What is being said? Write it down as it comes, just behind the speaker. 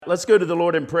Let's go to the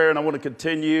Lord in prayer, and I want to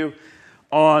continue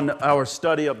on our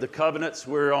study of the covenants.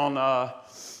 We're on,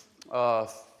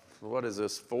 what is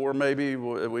this, 4 maybe?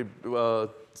 We've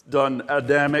done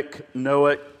Adamic,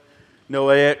 Noahic,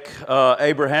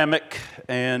 Abrahamic,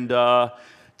 and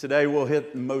today we'll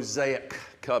hit Mosaic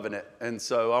covenant. And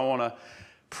so I want to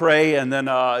pray, and then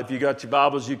if you got your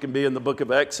Bibles, you can be in the book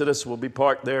of Exodus. We'll be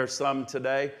parked there some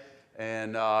today.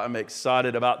 And I'm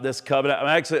excited about this covenant. I'm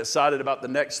actually excited about the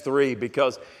next 3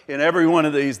 because in every one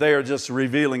of these, they are just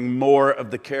revealing more of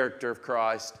the character of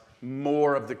Christ,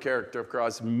 more of the character of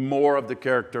Christ, more of the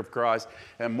character of Christ,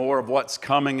 and more of what's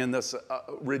coming in this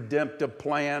redemptive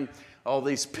plan. All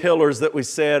these pillars that we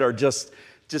said are just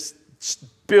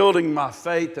building my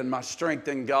faith and my strength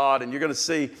in God. And you're going to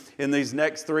see in these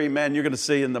next 3, man, you're going to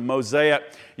see in the Mosaic,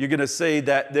 you're going to see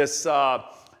that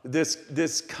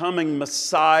this coming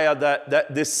Messiah,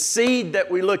 that this seed that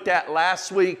we looked at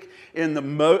last week in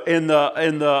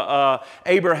the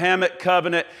Abrahamic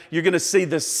covenant, you're going to see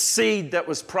the seed that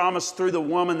was promised through the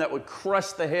woman that would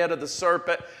crush the head of the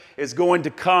serpent is going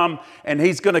to come, and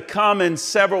he's going to come in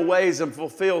several ways and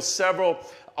fulfill several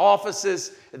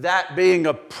offices, that being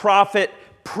a prophet,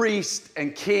 priest,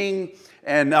 and king.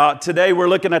 And today we're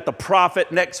looking at the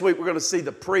prophet. Next week we're going to see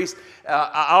the priest.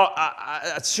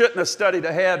 I shouldn't have studied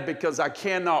ahead because I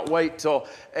cannot wait till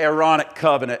Aaronic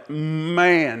covenant.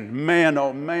 Man,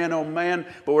 oh man.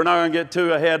 But we're not going to get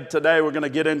too ahead today. We're going to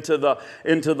get into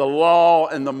the law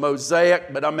and the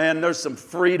Mosaic. But man, there's some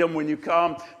freedom when you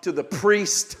come to the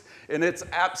priest. And it's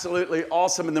absolutely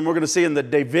awesome. And then we're going to see in the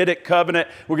Davidic covenant,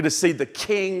 we're going to see the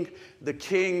king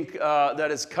that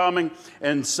is coming.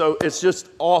 And so it's just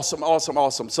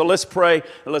awesome. So let's pray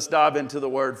and let's dive into the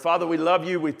Word. Father, we love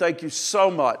you. We thank you so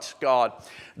much, God,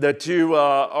 that you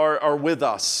are with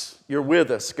us. You're with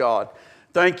us, God.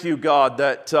 Thank you, God,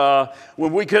 that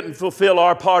when we couldn't fulfill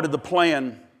our part of the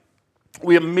plan,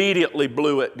 we immediately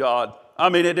blew it, God. I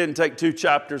mean, it didn't take 2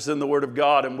 chapters in the Word of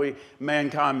God and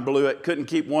mankind blew it, couldn't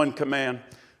keep one command.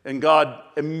 And God,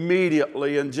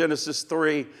 immediately in Genesis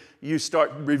 3, you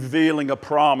start revealing a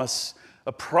promise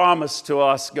to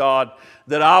us, God,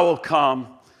 that I'll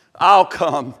come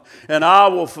and I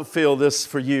will fulfill this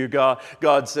for you, God.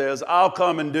 God says, I'll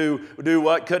come and do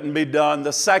what couldn't be done.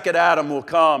 The second Adam will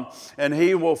come and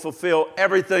he will fulfill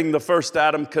everything the first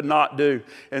Adam could not do.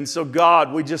 And so,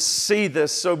 God, we just see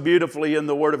this so beautifully in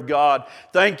the Word of God.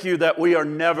 Thank you that we are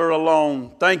never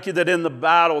alone. Thank you that in the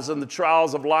battles and the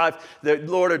trials of life that,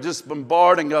 Lord, are just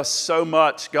bombarding us so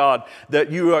much, God,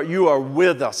 that you are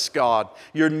with us, God.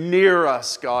 You're near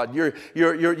us, God.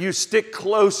 You stick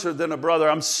closer than a brother.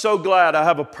 I'm so glad I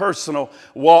have a personal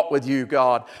walk with you,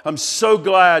 God. I'm so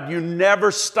glad you never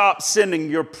stop sending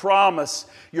your promise,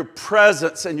 your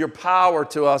presence, and your power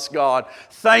to us, God.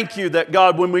 Thank you that,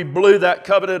 God, when we blew that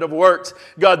covenant of works,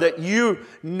 God, that you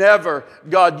never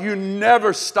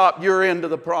stopped your end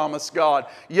of the promise, God.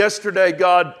 Yesterday,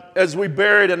 God, as we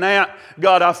buried an aunt,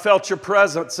 God, I felt your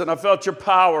presence and I felt your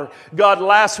power. God,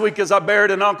 last week as I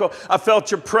buried an uncle, I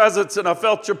felt your presence and I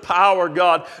felt your power,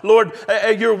 God. Lord,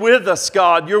 you're with us,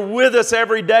 God. You're with us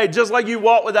every day. Just like you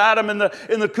walked with Adam in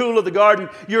the cool of the garden,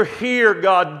 you're here,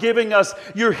 God,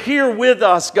 you're here with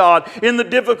us, God, in the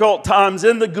difficult times,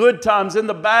 in the good times, in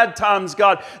the bad times,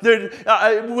 God.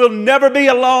 We'll never be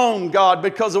alone, God,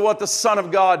 because of what the Son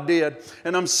of God did.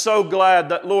 And I'm so glad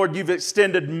that, Lord, you've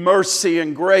extended mercy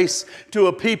and grace to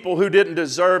a people who didn't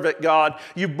deserve it, God.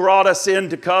 You brought us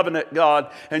into covenant,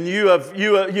 God, and you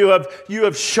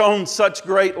have shown such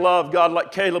great love, God,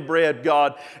 like Caleb read,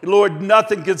 God. Lord,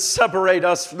 nothing can separate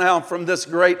us now from this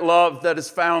great love that is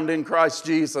found in Christ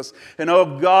Jesus. And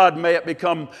oh God, may it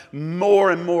become more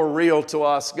and more real to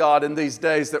us, God, in these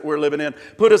days that we're living in.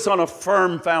 Put us on a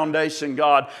firm foundation,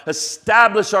 God.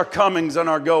 Establish our comings and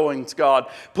our goings, God.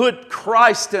 Put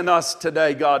Christ in us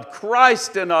today, God.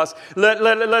 Christ in us. Let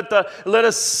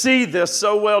us see this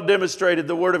so well demonstrated,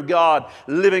 the Word of God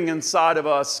living inside of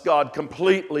us, God,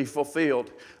 completely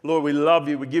fulfilled. Lord, we love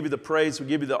you. We give you the praise. We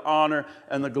give you the honor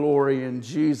and the glory. In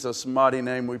Jesus' mighty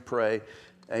name we pray.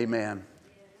 Amen.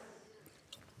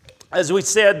 As we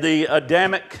said, the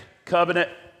Adamic covenant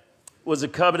was a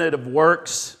covenant of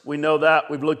works. We know that.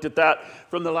 We've looked at that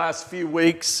from the last few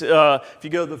weeks. If you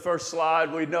go to the first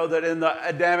slide, we know that in the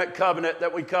Adamic covenant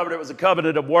that we covered, it was a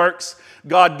covenant of works.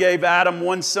 God gave Adam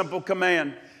one simple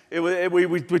command.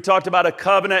 We talked about a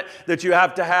covenant that you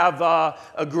have to have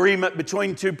agreement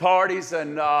between 2 parties,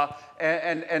 and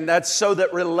And that's so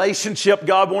that relationship,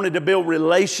 God wanted to build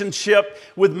relationship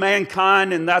with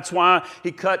mankind, and that's why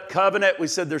He cut covenant. We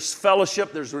said there's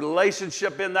fellowship, there's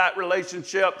relationship in that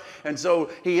relationship, and so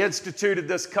He instituted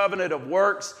this covenant of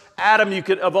works. Adam, you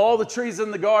could, of all the trees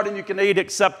in the garden, you can eat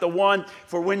except the one,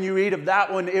 for when you eat of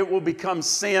that one, it will become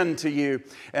sin to you.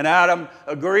 And Adam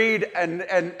agreed, and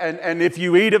if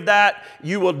you eat of that,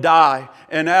 you will die.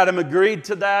 And Adam agreed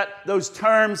to that. Those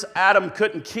terms, Adam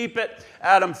couldn't keep it.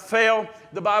 Adam fell,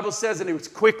 the Bible says, and he was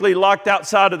quickly locked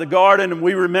outside of the garden. And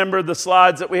we remember the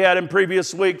slides that we had in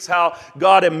previous weeks, how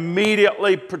God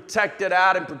immediately protected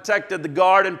Adam, protected the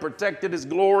garden, protected His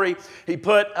glory. He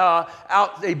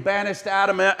He banished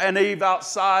Adam and Eve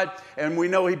outside, and we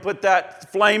know He put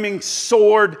that flaming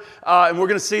sword, and we're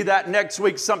going to see that next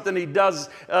week, something He does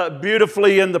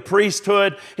beautifully in the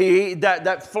priesthood.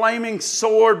 That flaming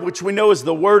sword, which we know is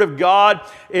the Word of God,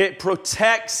 it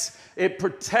protects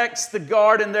the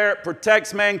garden there. It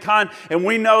protects mankind. And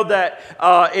we know that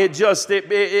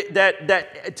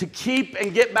that to keep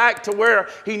and get back to where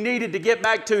He needed to get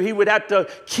back to, He would have to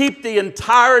keep the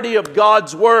entirety of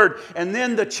God's Word. And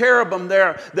then the cherubim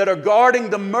there that are guarding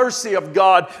the mercy of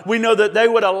God, we know that they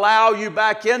would allow you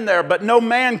back in there. But no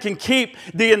man can keep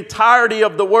the entirety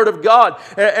of the Word of God.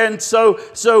 And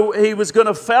so he was going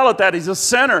to fail at that. He's a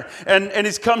sinner. And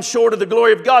he's come short of the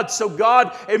glory of God. So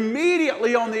God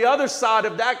immediately on the other side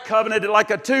of that covenant,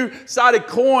 like a two-sided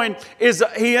coin,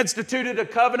 He instituted a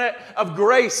covenant of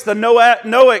grace, the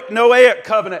Noahic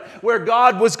covenant, where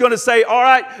God was going to say, all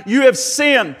right, you have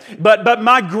sinned, but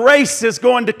my grace is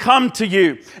going to come to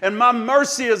you, and my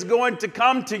mercy is going to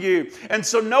come to you. And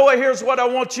so Noah, here's what I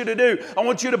want you to do. I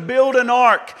want you to build an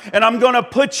ark, and I'm going to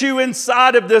put you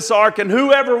inside of this ark, and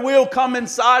whoever will come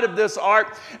inside of this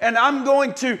ark, and I'm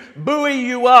going to buoy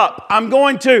you up. I'm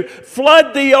going to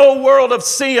flood the old world of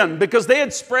sin, because they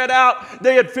had spread out,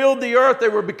 they had filled the earth, they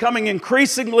were becoming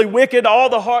increasingly wicked. All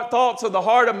the thoughts of the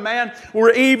heart of man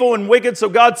were evil and wicked. So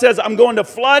God says, I'm going to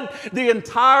flood the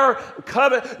entire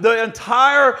covenant, the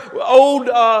entire old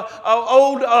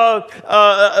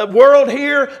world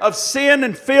here of sin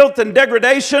and filth and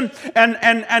degradation.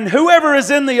 And whoever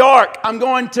is in the ark, I'm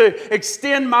going to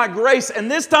extend my grace. And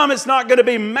this time it's not going to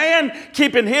be man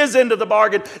keeping his end of the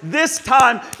bargain. This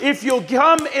time, if you'll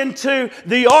come into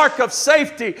the ark of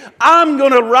safety, I'm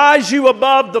going to rise you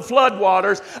above the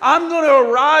floodwaters. I'm going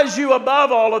to rise you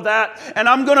above all of that, and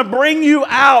I'm going to bring you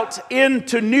out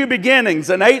into new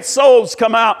beginnings. And 8 souls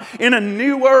come out in a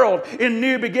new world, in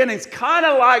new beginnings. Kind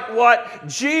of like what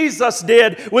Jesus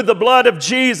did with the blood of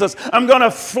Jesus. I'm going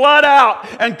to flood out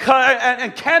and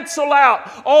cancel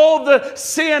out all the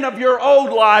sin of your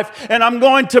old life, and I'm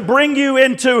going to bring you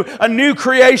into a new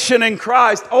creation in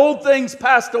Christ. Old things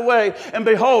passed away, and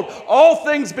behold, all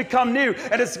things become new.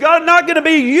 And it's not going to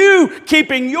be you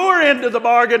keeping your end of the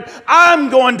bargain. I'm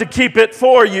going to keep it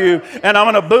for you, and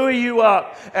I'm going to buoy you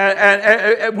up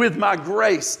and with my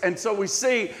grace. And so we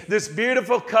see this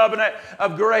beautiful covenant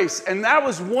of grace. And that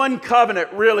was one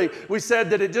covenant, really. We said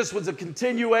that it just was a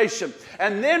continuation.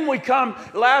 And then we come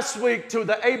last week to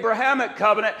the Abrahamic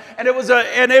covenant, and it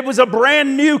was a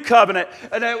brand new covenant.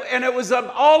 And it was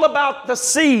all about the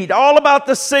seed,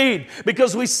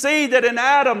 because we see that in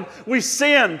Adam we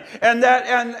sinned, and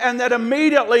that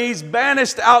immediately he's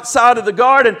banished outside of the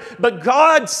garden. But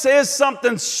God says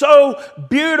something so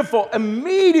beautiful.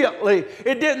 Immediately,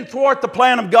 it didn't thwart the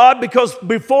plan of God, because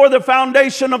before the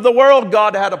foundation of the world,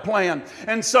 God had a plan.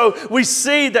 And so we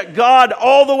see that God,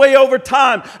 all the way over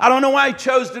time, I don't know why He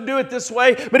chose to do it this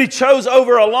way, but He chose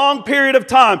over a long period of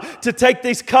time to take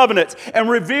these covenants and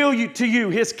reveal to you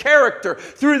His character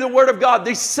through the Word of God.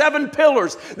 These 7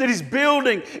 pillars that He's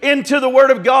building into the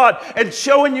Word of God, and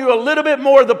showing you a little bit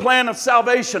more of the plan of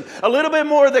salvation, a little bit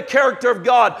more of the character of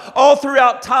God all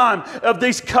throughout time, of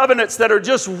these covenants that are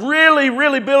just really,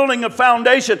 really building a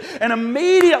foundation. And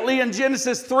immediately in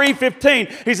Genesis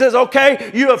 3:15, He says,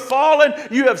 okay, you have fallen,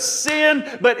 you have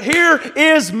sinned, but here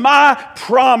is my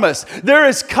promise. There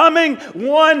is coming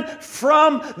one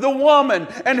from the woman,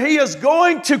 and he is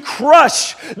going to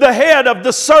crush the head of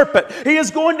the serpent. He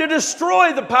is going to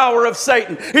destroy the power of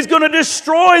Satan. He's going to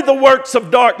destroy the works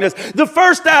of darkness. The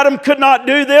first Adam could not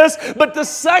do this, but the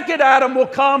second Adam will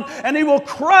come, and he will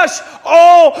crush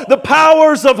all the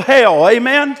powers of hell.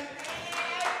 Amen?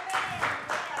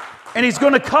 And he's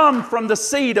going to come from the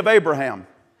seed of Abraham.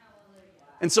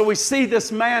 And so we see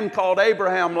this man called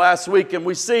Abraham last week, and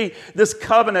we see this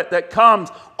covenant that comes,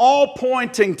 all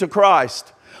pointing to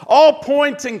Christ. All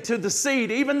pointing to the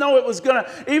seed, even though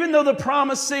the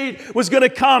promised seed was going to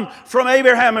come from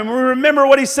Abraham. And we remember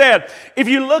what he said. If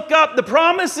you look up, the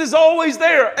promise is always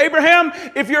there. Abraham,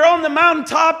 if you're on the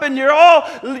mountaintop and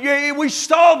we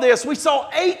saw this. We saw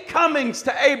 8 comings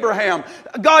to Abraham.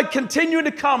 God continued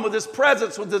to come with His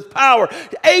presence, with His power.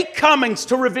 8 comings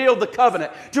to reveal the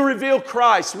covenant, to reveal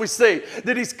Christ. We see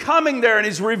that He's coming there and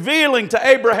He's revealing to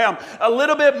Abraham a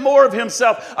little bit more of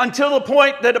Himself until the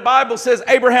point that the Bible says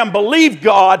Abraham believed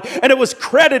God and it was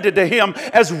credited to him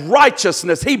as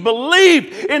righteousness. He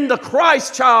believed in the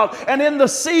Christ child and in the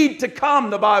seed to come,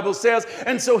 the Bible says.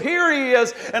 And so here he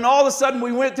is, and all of a sudden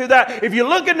we went through that. If you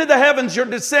look into the heavens, your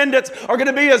descendants are going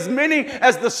to be as many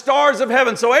as the stars of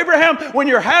heaven. So Abraham, when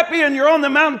you're happy and you're on the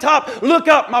mountaintop, look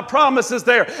up, my promise is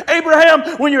there.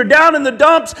 Abraham, when you're down in the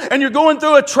dumps and you're going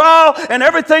through a trial and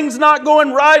everything's not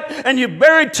going right and you've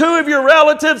buried 2 of your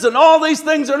relatives and all these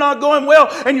things are not going well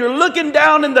and you're looking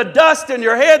down in the dust and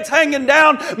your head's hanging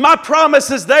down, my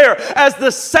promise is there. As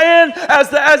the sand, as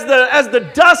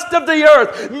the dust of the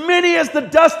earth, many as the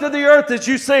dust of the earth as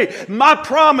you see, my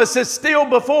promise is still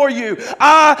before you.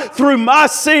 I, through my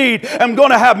seed, am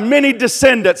going to have many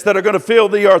descendants that are going to fill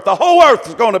the earth. The whole earth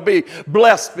is going to be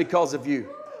blessed because of you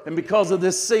and because of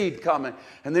this seed coming.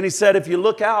 And then he said, if you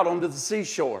look out onto the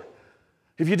seashore,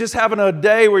 if you're just having a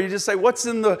day where you just say, what's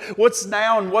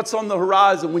now and what's on the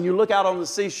horizon? When you look out on the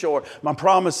seashore, my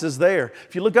promise is there.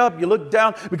 If you look up, you look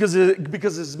down, because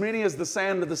as many as the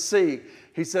sand of the sea,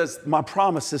 he says, my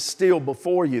promise is still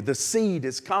before you. The seed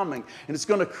is coming, and it's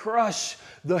going to crush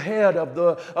the head of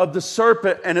the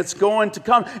serpent, and it's going to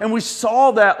come. And we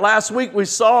saw that last week. We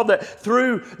saw that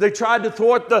they tried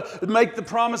to make the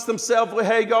promise themselves with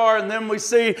Hagar, and then we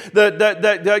see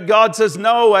that God says,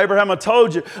 no, Abraham, I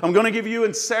told you, I'm going to give you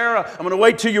and Sarah, I'm going to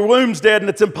wait till your womb's dead and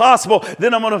it's impossible.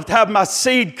 Then I'm going to have my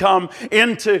seed come you're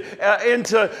going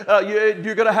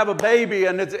to have a baby,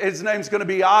 and his name's going to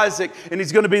be Isaac, and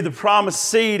he's going to be the promised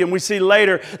seed. And we see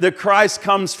later that Christ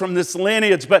comes from this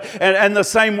lineage. And the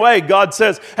same way, God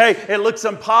says, hey, it looks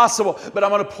impossible, but I'm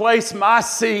going to place my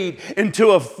seed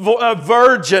into a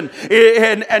virgin,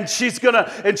 and she's going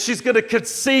to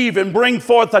conceive and bring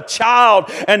forth a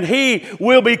child, and he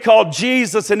will be called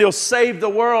Jesus, and he'll save the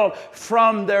world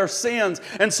from their sins.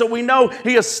 And so we know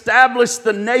he established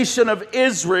the nation of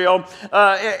Israel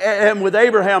and with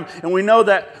Abraham, and we know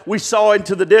that we saw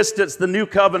into the distance the new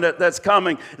covenant that's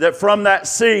coming, that from that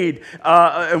seed,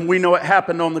 and we know it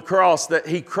happened on the cross, that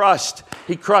he crushed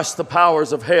the powers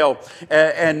of hell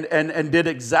and did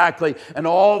exactly. And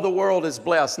all the world is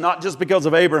blessed, not just because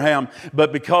of Abraham,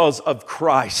 but because of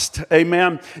Christ.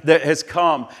 Amen. That has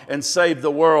come and saved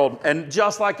the world. And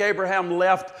just like Abraham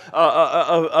left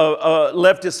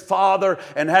his father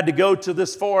and had to go to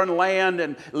this foreign land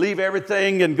and leave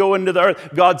everything and go into the earth,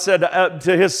 God said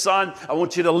to his son, I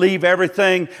want you to leave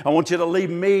everything. I want you to leave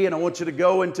me, and I want you to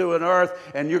go into an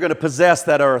earth, and you're going to possess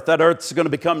that earth. That earth's going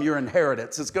to become your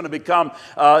inheritance. It's going to become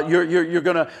you're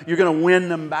going to win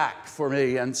them back for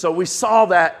me. And so we saw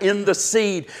that in the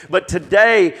seed. But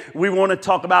today we want to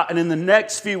talk about, and in the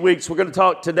next few weeks, we're going to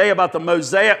talk today about the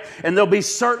Mosaic, and there'll be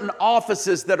certain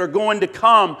offices that are going to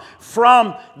come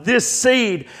from this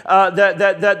seed,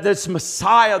 that this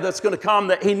Messiah that's going to come,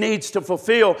 that he needs to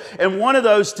fulfill. And one of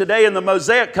those today in the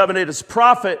Mosaic covenant is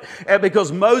prophet,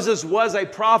 because Moses was a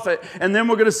prophet. And then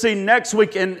we're going to see next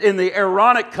week in the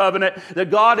Aaronic covenant that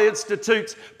God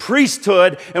institutes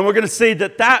priesthood, and we're going to see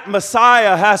that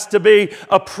Messiah has to be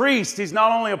a priest. He's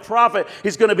not only a prophet,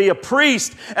 he's going to be a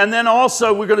priest. And then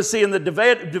also we're going to see in the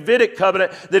Davidic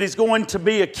covenant that he's going to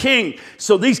be a king.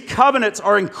 So these covenants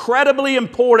are incredibly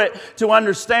important to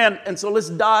understand. And so let's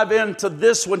dive into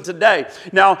this one today.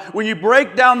 Now, when you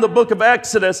break down the book of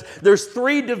Exodus, there's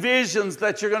 3 divisions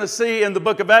that you're going to see in the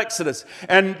book of Exodus.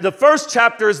 And the first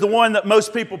chapter is the one that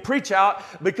most people preach out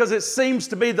because it seems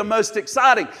to be the most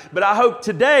exciting. But I hope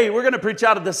today we're going to preach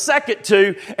out of the second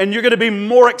 2, and you're going to be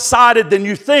more excited than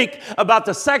you think about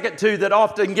the second 2 that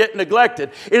often get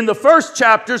neglected. In the first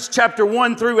chapters, chapter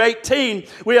 1 through 18,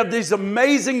 we have these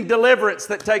amazing deliverance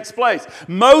that takes place.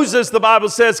 Moses, the Bible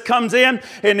says, comes in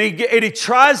and he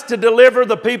tries to deliver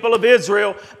the people of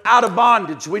Israel out of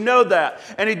bondage. We know that.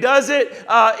 And he does it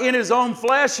in his own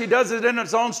flesh. He does it in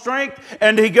his own strength.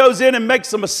 And he goes in and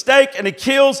makes a mistake, and he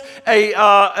kills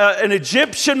an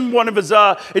Egyptian, one of his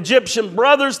Egyptian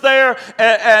brothers there,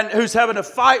 and who's having a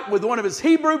fight with one of his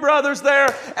Hebrew brothers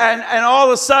there. And all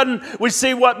of a sudden, we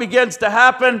see what begins to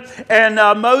happen. And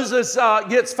Moses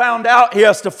gets found out. He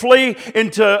has to flee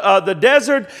into the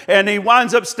desert, and he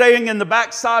winds up staying in the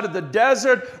backside of the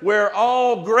desert where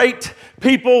all great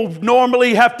People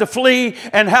normally have to flee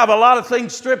and have a lot of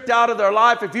things stripped out of their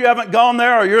life. If you haven't gone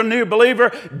there or you're a new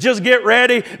believer, just get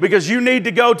ready, because you need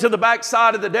to go to the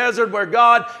backside of the desert where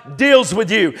God deals with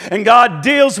you and God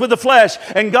deals with the flesh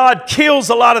and God kills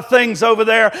a lot of things over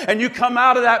there, and you come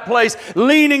out of that place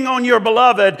leaning on your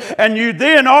beloved, and you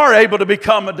then are able to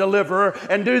become a deliverer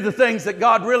and do the things that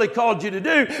God really called you to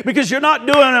do, because you're not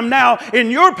doing them now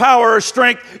in your power or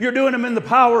strength. You're doing them in the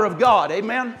power of God.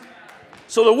 Amen?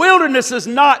 So the wilderness is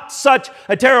not such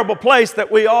a terrible place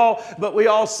that we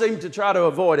all seem to try to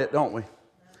avoid it, don't we?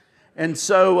 And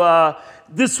so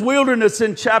this wilderness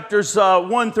in chapters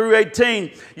 1 through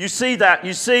 18, you see that.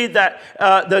 You see that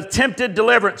the attempted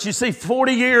deliverance. You see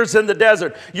 40 years in the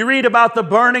desert. You read about the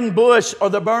burning bush or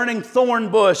the burning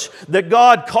thorn bush that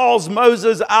God calls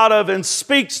Moses out of and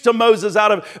speaks to Moses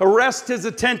out of, arrests his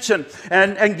attention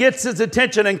and gets his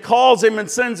attention and calls him and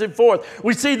sends him forth.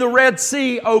 We see the Red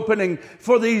Sea opening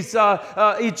for these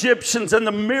Egyptians, and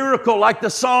the miracle, like the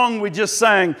song we just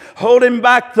sang, holding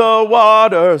back the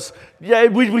waters. Yeah,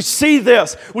 we see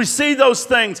this. We see those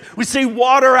things. We see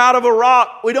water out of a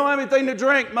rock. We don't have anything to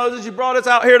drink. Moses, you brought us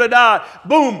out here to die.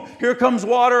 Boom, here comes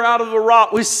water out of the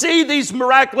rock. We see these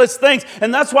miraculous things,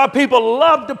 and that's why people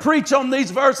love to preach on these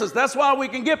verses. That's why we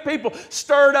can get people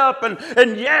stirred up and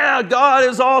yeah, God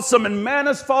is awesome, and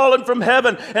manna's fallen from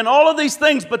heaven, and all of these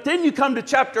things. But then you come to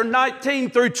chapter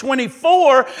 19 through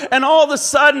 24, and all of a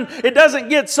sudden, it doesn't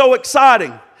get so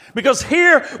exciting. Because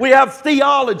here we have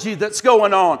theology that's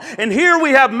going on. And here we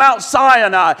have Mount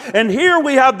Sinai. And here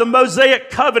we have the Mosaic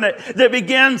covenant that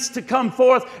begins to come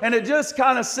forth. And it just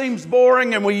kind of seems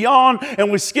boring, and we yawn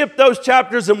and we skip those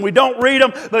chapters and we don't read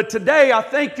them. But today I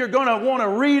think you're going to want to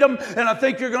read them, and I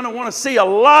think you're going to want to see a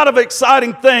lot of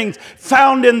exciting things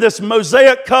found in this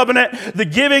Mosaic covenant, the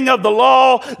giving of the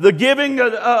law, the giving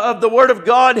of the Word of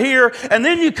God here. And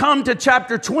then you come to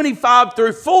chapter 25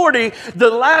 through 40, the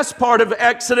last part of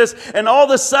Exodus. And all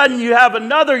of a sudden you have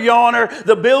another yawner,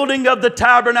 the building of the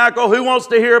tabernacle. Who wants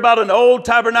to hear about an old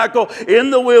tabernacle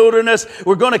in the wilderness?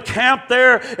 We're going to camp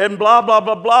there and blah, blah,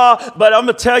 blah, blah. But I'm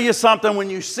going to tell you something. When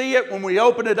you see it, when we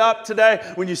open it up today,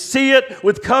 when you see it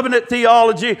with covenant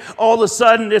theology, all of a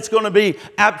sudden it's going to be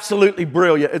absolutely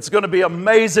brilliant. It's going to be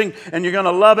amazing, and you're going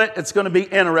to love it. It's going to be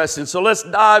interesting. So let's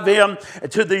dive in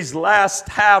to these last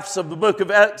halves of the book of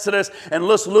Exodus, and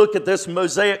let's look at this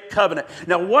Mosaic covenant.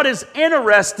 Now, what is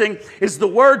interesting is the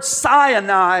word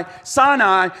Sinai.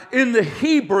 Sinai in the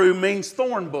Hebrew means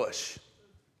thorn bush.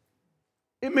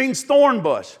 It means thorn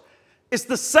bush. It's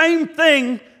the same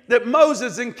thing that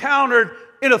Moses encountered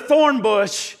in a thorn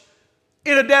bush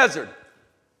in a desert.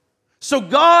 So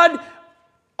God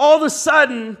all of a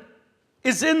sudden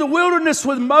is in the wilderness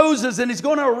with Moses, and he's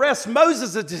going to arrest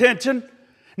Moses' attention.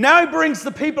 Now he brings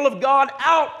the people of God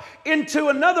out into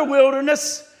another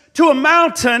wilderness, to a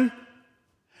mountain.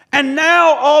 And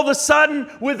now, all of a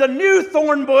sudden, with a new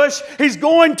thorn bush, he's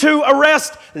going to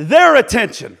arrest their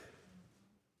attention.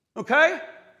 Okay?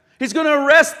 He's going to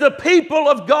arrest the people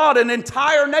of God, an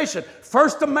entire nation.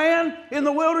 First a man in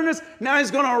the wilderness, now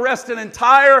he's going to arrest an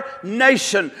entire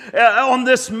nation on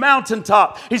this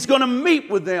mountaintop. He's going to meet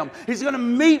with them. He's going to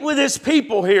meet with his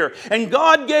people here. And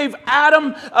God gave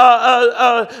Adam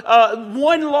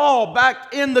one law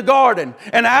back in the garden,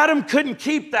 and Adam couldn't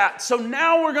keep that. So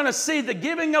now we're going to see the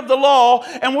giving of the law,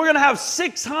 and we're going to have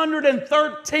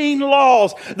 613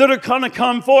 laws that are going to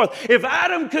come forth. If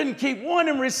Adam couldn't keep one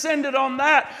and rescinded on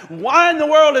that, why in the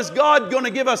world is God going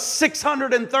to give us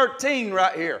 613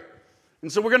 right here?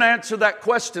 And so we're going to answer that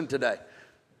question today.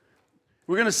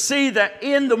 We're going to see that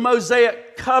in the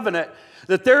Mosaic covenant,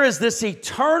 that there is this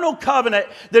eternal covenant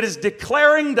that is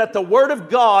declaring that the Word of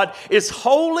God is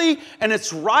holy and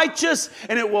it's righteous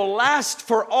and it will last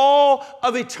for all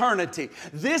of eternity.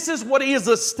 This is what he is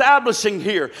establishing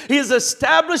here. He is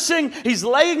establishing, he's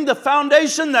laying the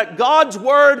foundation that God's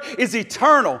Word is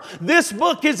eternal. This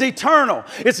book is eternal.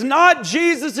 It's not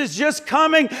Jesus is just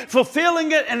coming,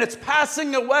 fulfilling it, and it's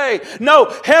passing away.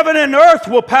 No, heaven and earth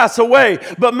will pass away,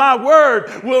 but my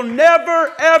Word will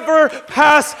never, ever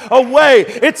pass away.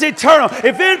 It's eternal.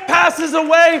 If it passes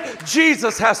away,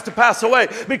 Jesus has to pass away.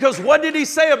 Because what did he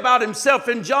say about himself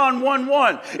in John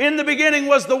 1:1? In the beginning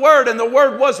was the Word, and the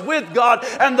Word was with God,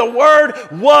 and the Word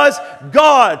was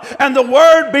God. And the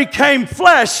Word became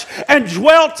flesh and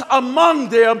dwelt among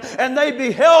them, and they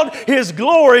beheld his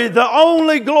glory, the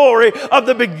only glory of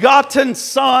the begotten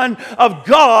Son of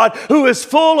God, who is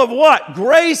full of what?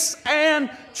 Grace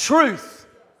and truth.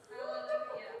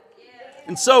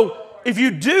 And so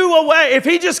If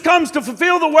he just comes to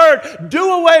fulfill the word,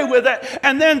 do away with it,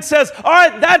 and then says, all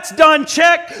right, that's done,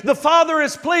 check, the Father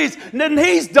is pleased, and then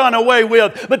he's done away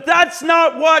with. But that's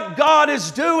not what God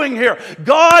is doing here.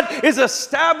 God is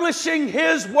establishing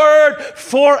his word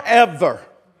forever,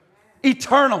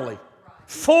 eternally,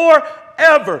 forever.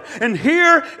 And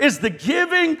here is the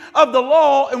giving of the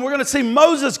law, and we're going to see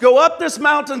Moses go up this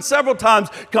mountain several times,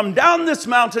 come down this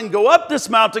mountain, go up this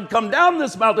mountain, come down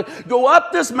this mountain, go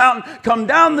up this mountain, come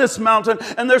down this mountain.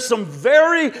 And there's some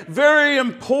very, very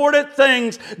important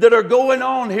things that are going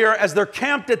on here as they're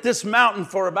camped at this mountain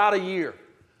for about a year.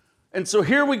 And so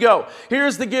here we go.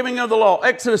 Here's the giving of the law.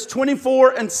 Exodus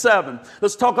 24:7.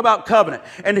 Let's talk about covenant.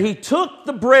 And he took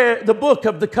the book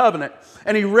of the covenant,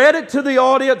 and he read it to the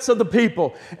audience of the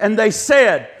people. And they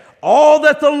said, all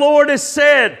that the Lord has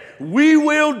said, we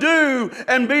will do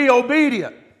and be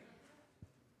obedient.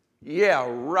 Yeah,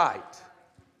 right.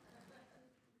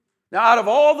 Now, out of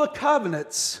all the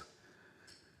covenants,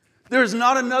 there's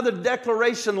not another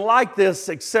declaration like this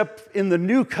except in the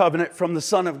new covenant from the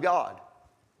Son of God.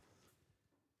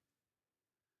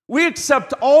 We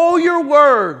accept all your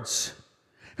words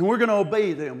and we're going to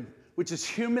obey them, which is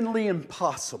humanly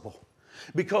impossible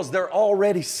because they're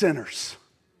already sinners.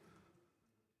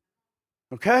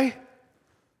 Okay?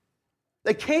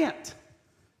 They can't.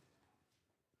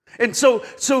 And so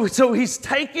he's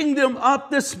taking them up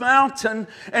this mountain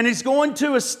and he's going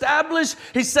to establish,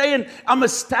 he's saying, I'm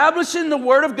establishing the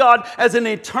Word of God as an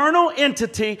eternal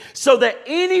entity so that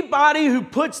anybody who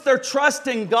puts their trust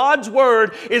in God's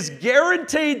Word is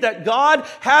guaranteed that God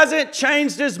hasn't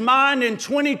changed His mind in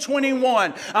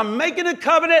 2021. I'm making a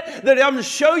covenant that I'm going to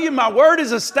show you my Word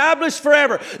is established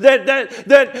forever.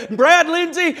 That Brad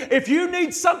Lindsay, if you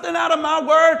need something out of my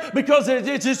Word because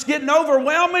it's just getting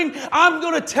overwhelming, I'm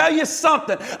going to tell you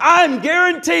something. I'm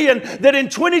guaranteeing that in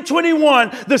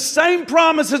 2021, the same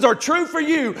promises are true for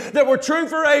you that were true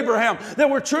for Abraham, that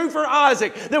were true for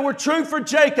Isaac, that were true for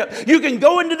Jacob. You can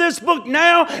go into this book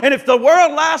now, and if the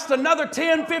world lasts another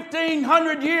 10, 15,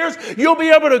 100 years, you'll be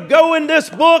able to go in this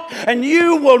book, and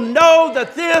you will know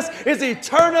that this is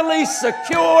eternally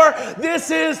secure. This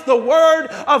is the Word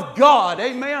of God.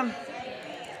 Amen.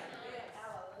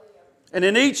 And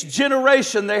in each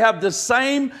generation, they have the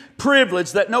same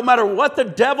privilege that no matter what the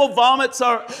devil vomits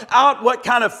out, what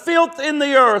kind of filth in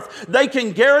the earth, they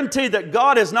can guarantee that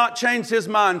God has not changed His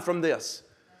mind from this.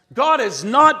 God has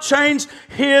not changed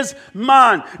His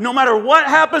mind. No matter what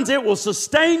happens, it will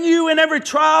sustain you in every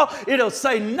trial. It'll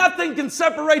say nothing can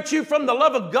separate you from the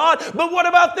love of God. But what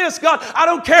about this, God? I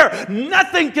don't care.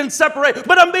 Nothing can separate.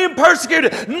 But I'm being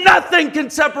persecuted. Nothing can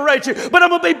separate you. But I'm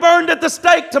going to be burned at the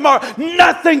stake tomorrow.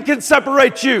 Nothing can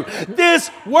separate you.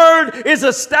 This Word is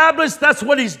established. That's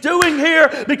what He's doing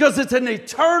here because it's an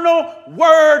eternal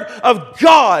Word of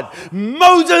God.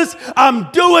 Moses,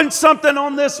 I'm doing something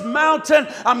on this mountain.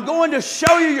 I'm going to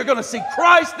show you. You're going to see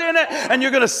Christ in it, and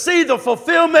you're going to see the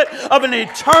fulfillment of an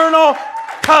eternal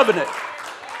covenant.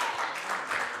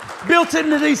 Built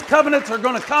into these covenants are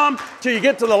going to come till you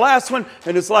get to the last one,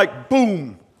 and it's like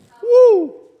boom,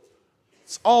 woo!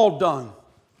 It's all done.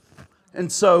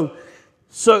 And so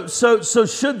should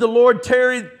the Lord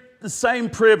tarry, the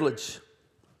same privilege.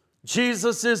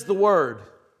 Jesus is the Word.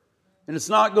 And it's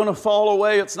not going to fall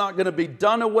away. It's not going to be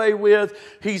done away with.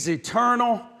 He's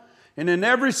eternal. And in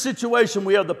every situation,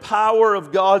 we have the power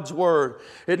of God's Word.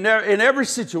 In every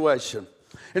situation.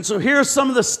 And so here's some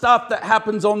of the stuff that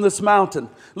happens on this mountain.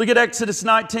 Look at Exodus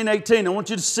 19:18. I want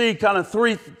you to see kind of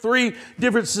three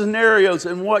different scenarios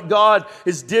and what God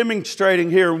is demonstrating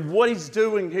here and what He's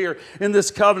doing here in this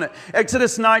covenant.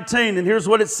 Exodus 19, and here's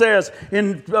what it says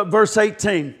in verse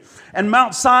 18. And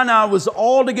Mount Sinai was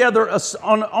altogether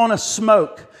on a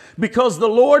smoke, because the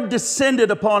Lord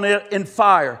descended upon it in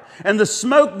fire, and the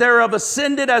smoke thereof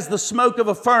ascended as the smoke of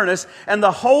a furnace, and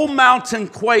the whole mountain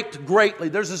quaked greatly.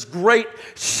 There's this great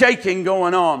shaking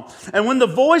going on. And when the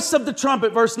voice of the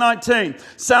trumpet, verse 19,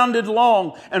 sounded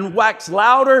long and waxed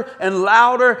louder and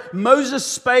louder, Moses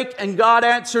spake, and God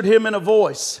answered him in a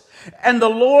voice. And the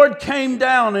Lord came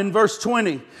down, in verse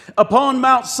 20, upon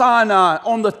Mount Sinai,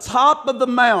 on the top of the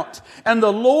mount. And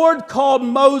the Lord called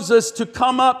Moses to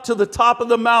come up to the top of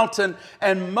the mountain.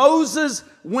 And Moses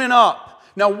went up.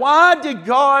 Now, why did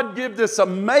God give this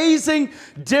amazing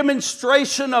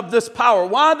demonstration of this power?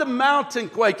 Why the mountain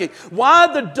quaking? Why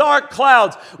the dark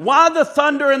clouds? Why the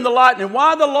thunder and the lightning?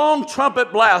 Why the long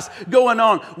trumpet blast going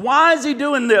on? Why is he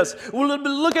doing this? Well,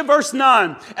 look at verse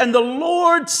 9. And the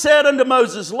Lord said unto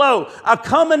Moses, Lo, I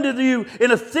come unto you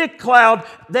in a thick cloud,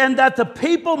 then that the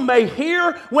people may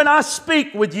hear when I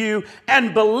speak with you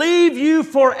and believe you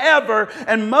forever.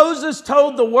 And Moses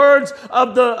told the words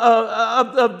of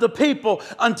the people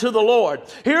unto the Lord.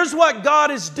 Here's what God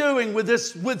is doing with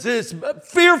this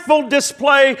fearful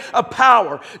display of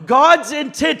power. God's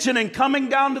intention in coming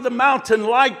down to the mountain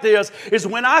like this is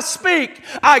when I speak,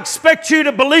 I expect you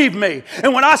to believe me.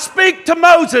 And when I speak to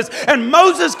Moses and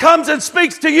Moses comes and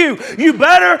speaks to you, you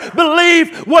better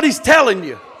believe what he's telling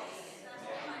you.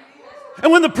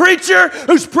 And when the preacher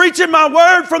who's preaching my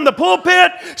word from the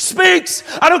pulpit speaks,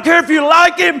 I don't care if you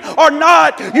like him or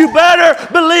not, you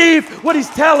better believe what he's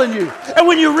telling you. And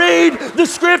when you read the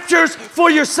scriptures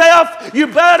for yourself, you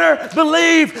better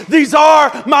believe these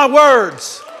are my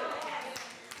words.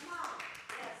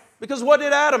 Because what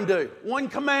did Adam do? One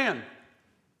command.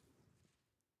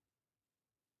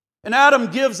 And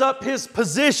Adam gives up his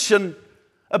position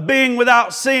of being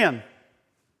without sin.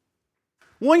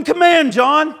 One command,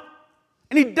 John.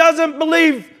 And he doesn't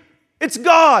believe it's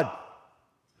God.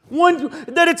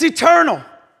 That it's eternal.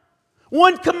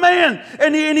 One command,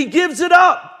 and he gives it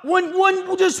up.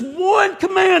 Just one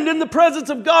command in the presence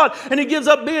of God, and he gives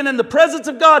up being in the presence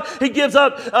of God. He gives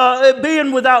up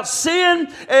being without sin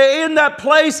in that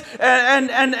place,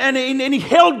 and he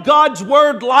held God's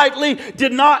word lightly,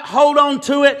 did not hold on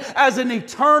to it as an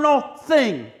eternal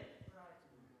thing.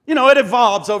 You know, it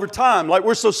evolves over time, like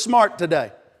we're so smart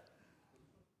today.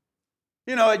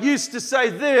 You know, it used to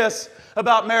say this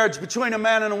about marriage between a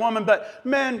man and a woman, but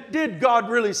man, did God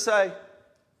really say?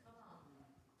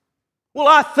 Well,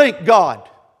 I think God.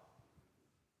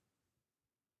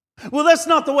 Well, that's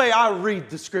not the way I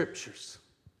read the Scriptures.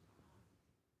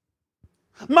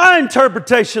 My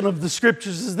interpretation of the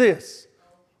Scriptures is this.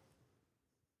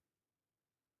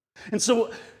 And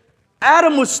so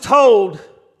Adam was told,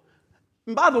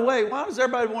 and by the way, why does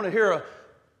everybody want to hear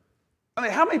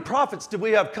how many prophets did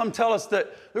we have come tell us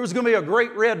that there was going to be a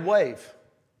great red wave?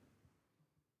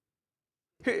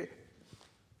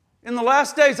 In the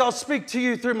last days, I'll speak to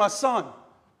you through my Son.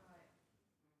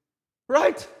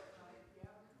 Right?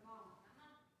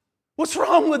 What's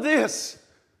wrong with this?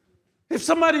 If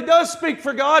somebody does speak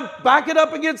for God, back it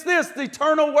up against this, the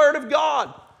eternal Word of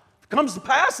God. If it comes to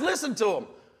pass, listen to them.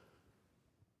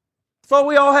 Thought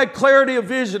we all had clarity of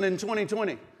vision in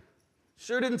 2020.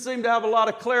 Sure didn't seem to have a lot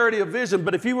of clarity of vision,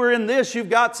 but if you were in this,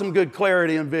 you've got some good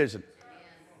clarity and vision.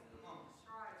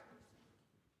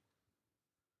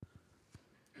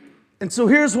 And so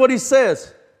here's what he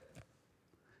says.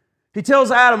 He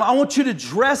tells Adam, I want you to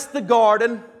dress the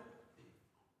garden.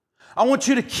 I want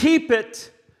you to keep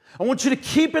it. I want you to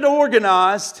keep it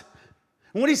organized.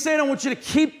 And what he's saying, I want you to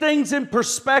keep things in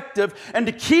perspective. And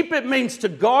to keep it means to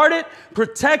guard it,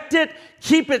 protect it,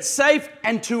 keep it safe,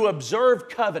 and to observe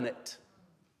covenant.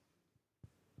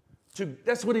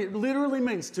 That's what it literally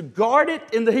means, to guard it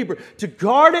in the Hebrew. To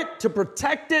guard it, to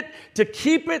protect it, to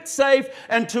keep it safe,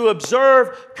 and to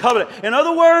observe covenant. In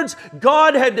other words,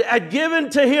 God had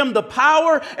given to him the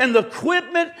power and the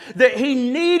equipment that he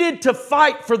needed to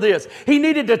fight for this. He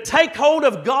needed to take hold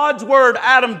of God's word,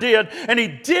 Adam did, and he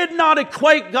did not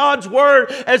equate God's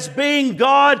word as being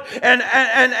God,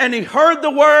 and he heard the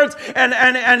words,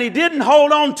 and he didn't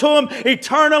hold on to them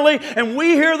eternally. And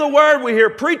we hear the word, we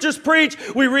hear preachers preach,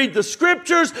 we read the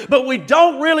Scriptures, but we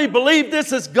don't really believe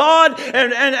this is God,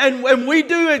 and we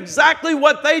do exactly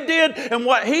what they did and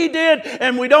what he did,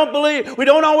 and we don't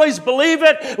always believe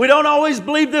it. We don't always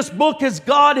believe this book is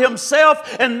God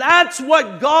himself, and that's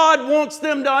what God wants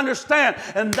them to understand.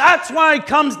 And that's why he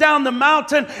comes down the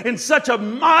mountain in such a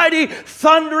mighty,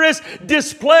 thunderous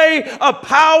display of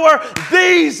power.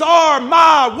 These are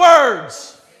my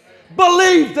words.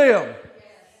 Believe them.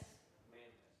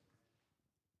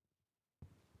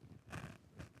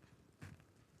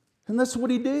 And that's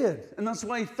what he did. And that's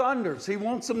why he thunders. He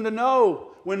wants them to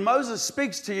know when Moses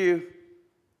speaks to you,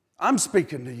 I'm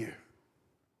speaking to you.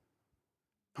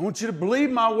 I want you to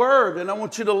believe my word, and I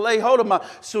want you to lay hold of my...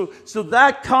 So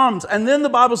that comes. And then the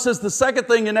Bible says the second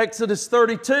thing in Exodus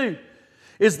 32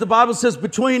 is the Bible says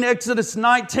between Exodus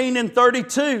 19 and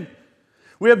 32,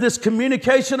 We have this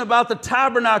communication about the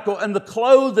tabernacle and the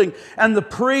clothing and the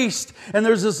priest. And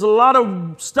there's just a lot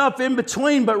of stuff in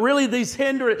between. But really these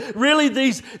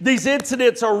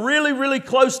incidents are really, really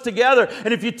close together.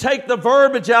 And if you take the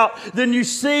verbiage out, then you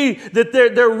see that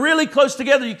they're really close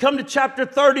together. You come to chapter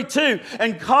 32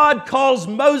 and God calls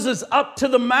Moses up to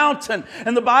the mountain.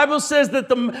 And the Bible says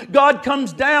that God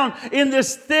comes down in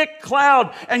this thick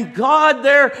cloud. And God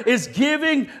there is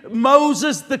giving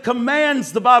Moses the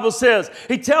commands, the Bible says.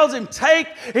 He tells him,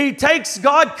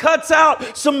 God cuts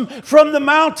out from the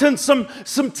mountain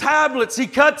some tablets. He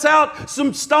cuts out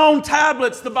some stone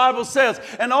tablets, the Bible says.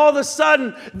 And all of a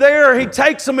sudden, there he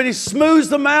takes them and he smooths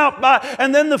them out.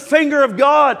 And then the finger of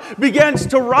God begins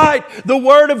to write the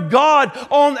word of God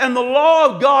and the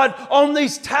law of God on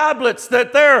these tablets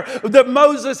that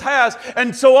Moses has.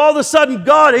 And so all of a sudden,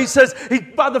 God, he says,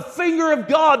 by the finger of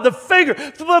God,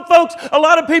 folks, a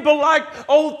lot of people like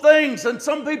old things, and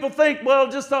some people think, well,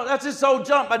 that's just old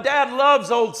junk. My dad loves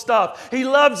old stuff. He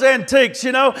loves antiques,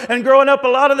 and growing up, a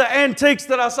lot of the antiques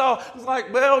that I saw, I was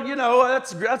like, well,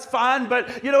 that's fine, but,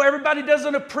 everybody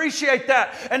doesn't appreciate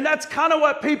that. And that's kind of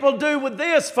what people do with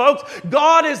this, folks.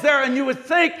 God is there, and you would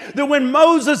think that when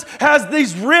Moses has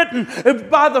these written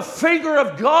by the finger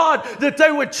of God, that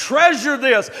they would treasure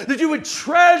this, that you would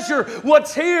treasure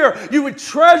what's here. You would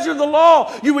treasure the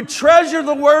law. You would treasure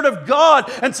the word of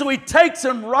God. And so he takes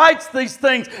and writes these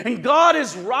things, and God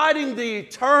is writing the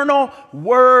eternal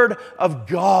word of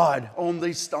God on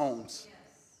these stones.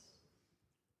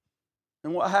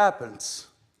 And what happens?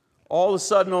 All of a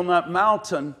sudden on that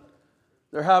mountain,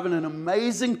 they're having an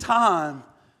amazing time.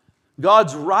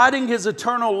 God's writing his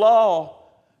eternal law,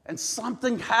 and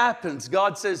something happens.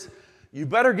 God says, you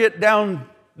better get down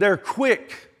there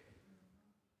quick.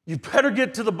 You better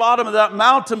get to the bottom of that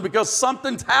mountain because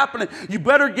something's happening. You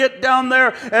better get down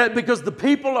there because the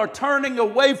people are turning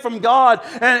away from God.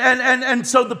 And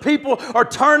so the people are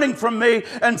turning from me.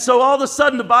 And so all of a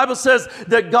sudden the Bible says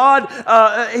that God,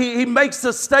 he makes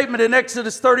this statement in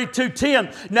Exodus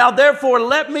 32:10. Now therefore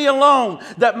let me alone,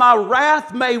 that my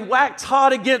wrath may wax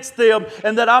hot against them,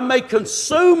 and that I may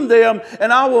consume them,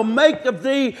 and I will make of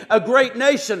thee a great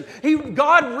nation.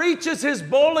 God reaches his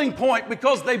boiling point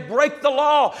because they break the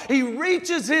law.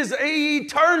 He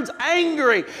turns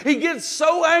angry. He gets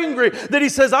so angry that he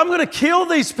says, I'm going to kill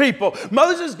these people.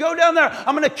 Moses, go down there.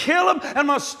 I'm going to kill them, and I'm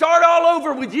going to start all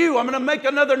over with you. I'm going to make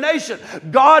another nation.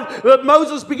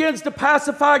 Moses begins to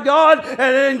pacify God, and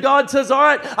then God says, all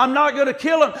right, I'm not going to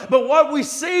kill him. But what we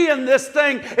see in this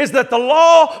thing is that the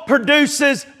law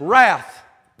produces wrath.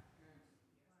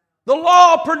 The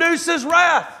law produces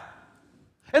wrath.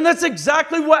 And that's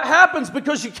exactly what happens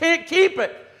because you can't keep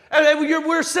it. And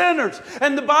we're sinners.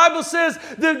 And the Bible says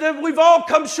that we've all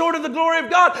come short of the glory of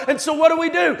God. And so what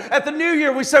do? At the new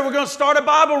year, we say we're going to start a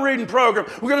Bible reading program.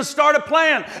 We're going to start a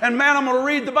plan. And man, I'm going to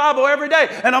read the Bible every day.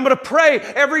 And I'm going to pray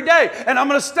every day. And I'm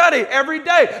going to study every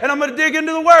day. And I'm going to dig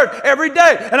into the Word every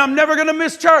day. And I'm never going to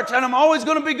miss church. And I'm always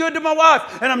going to be good to my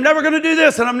wife. And I'm never going to do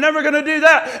this. And I'm never going to do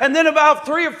that. And then about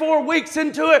 3 or 4 weeks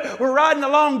into it, we're riding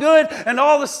along good. And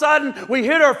all of a sudden, we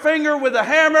hit our finger with a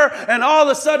hammer. And all of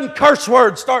a sudden, curse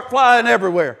words start flying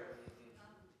everywhere.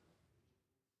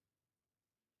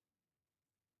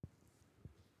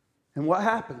 And what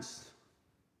happens?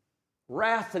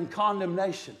 Wrath and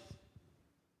condemnation.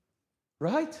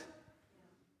 Right?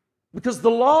 Because the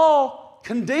law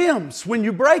condemns when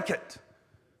you break it.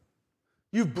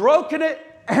 You've broken it,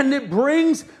 and it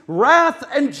brings wrath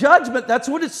and judgment. That's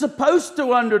what it's supposed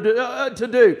to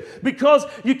do. Because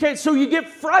you can't, so you get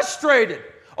frustrated.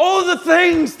 All the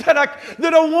things that I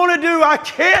want to do, I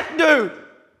can't do.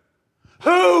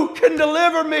 Who can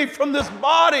deliver me from this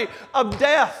body of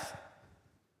death?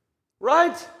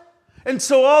 Right? And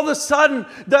so all of a sudden,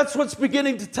 that's what's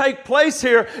beginning to take place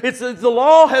here. It's that the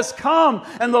law has come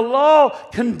and the law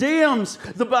condemns.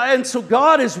 And so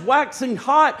God is waxing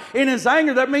hot in his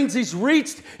anger. That means he's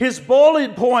reached his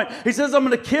boiling point. He says, I'm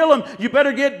going to kill him. You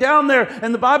better get down there.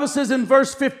 And the Bible says in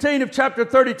verse 15 of chapter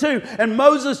 32, and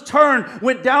Moses turned,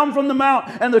 went down from the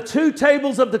mount, and the 2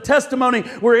 tables of the testimony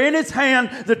were in his hand.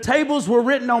 The tables were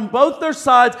written on both their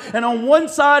sides, and on one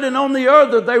side and on the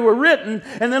other they were written.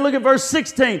 And then look at verse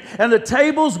 16. And the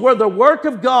tables were the work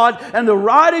of God, and the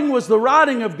writing was the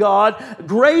writing of God,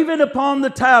 graven upon the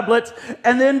tablets.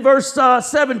 And then verse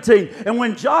 17. And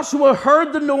when Joshua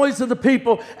heard the noise of the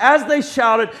people as they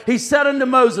shouted, he said unto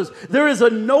Moses, there is a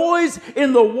noise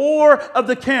in the war of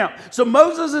the camp. So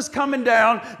Moses is coming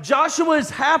down. Joshua is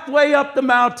halfway up the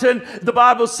mountain. The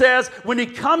Bible says when he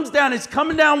comes down, he's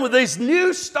coming down with these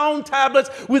new stone tablets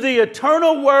with the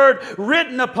eternal word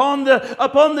written upon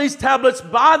these tablets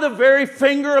by the very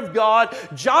finger of God. God.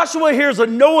 Joshua hears a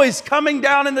noise coming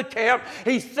down in the camp.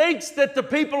 He thinks that the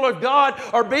people of God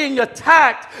are being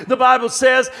attacked, the Bible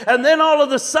says. And then all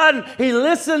of a sudden, he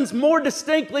listens more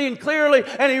distinctly and clearly,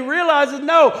 and he realizes,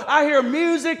 no, I hear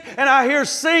music and I hear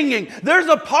singing. There's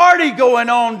a party going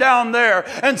on down there.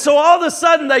 And so all of a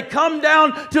sudden, they come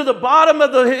down to the bottom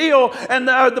of the hill and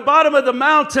the bottom of the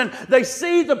mountain. They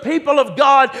see the people of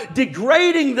God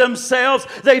degrading themselves.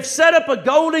 They've set up a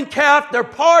golden calf. They're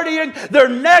partying. They're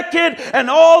naked. And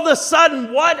all of a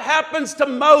sudden, what happens to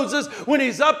Moses when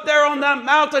he's up there on that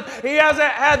mountain? He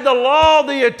hasn't had the law,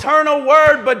 the eternal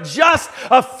word, but just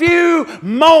a few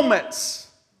moments.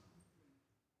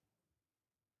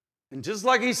 And just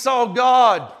like he saw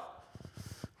God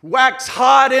wax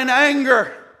hot in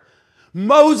anger,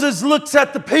 Moses looks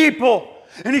at the people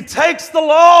and he takes the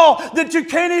law that he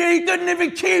couldn't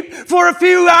even keep for a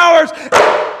few hours,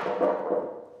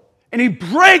 and he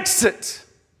breaks it.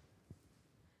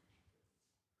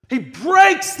 He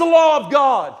breaks the law of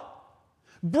God.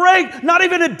 Not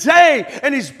even a day,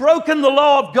 and he's broken the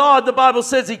law of God. The Bible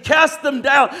says he cast them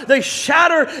down. They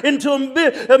shatter into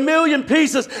a million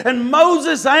pieces. And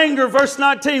Moses' anger, verse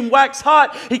 19, waxed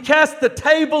hot. He cast the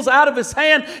tables out of his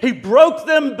hand. He broke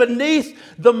them beneath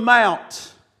the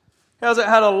mount. He hasn't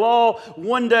had a law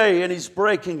one day, and he's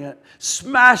breaking it,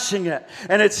 smashing it.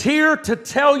 And it's here to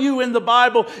tell you in the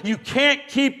Bible, you can't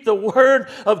keep the word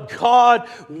of God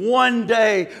one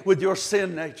day with your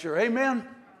sin nature. Amen?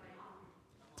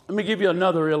 Let me give you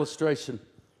another illustration.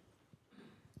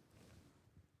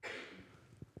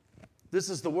 This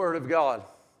is the word of God.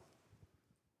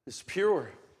 It's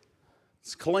pure.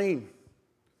 It's clean.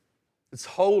 It's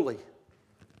holy.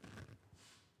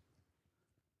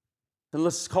 And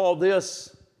let's call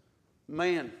this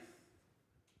man.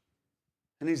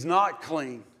 And he's not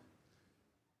clean.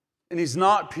 And he's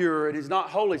not pure. And he's not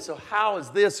holy. So how is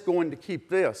this going to keep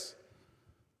this?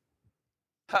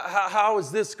 How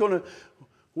is this going to...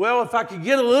 Well, if I could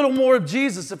get a little more of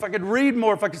Jesus, if I could read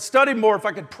more, if I could study more, if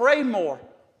I could pray more.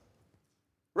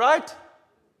 Right?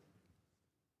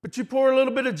 But you pour a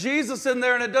little bit of Jesus in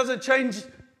there and it doesn't change.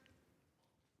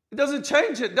 It doesn't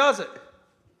change it, does it?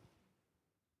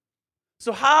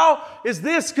 So how is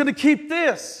this going to keep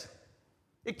this?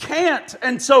 It can't.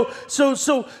 And so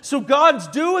God's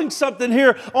doing something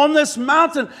here on this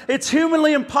mountain. It's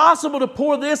humanly impossible to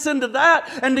pour this into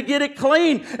that and to get it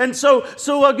clean. And so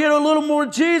I'll get a little more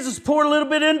Jesus, pour a little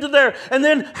bit into there. And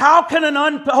then how can an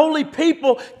unholy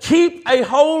people keep a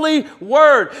holy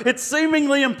word? It's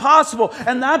seemingly impossible.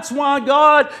 And that's why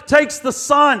God takes the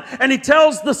Son and He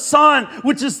tells the Son,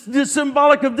 which is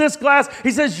symbolic of this glass, He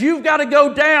says, you've got to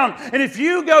go down. And if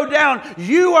you go down,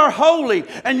 you are holy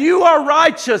and you are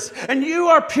righteous. And you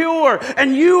are pure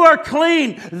and you are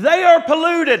clean. They are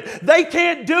polluted. They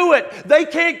can't do it. They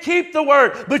can't keep the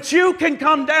word. But you can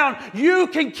come down. You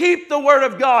can keep the word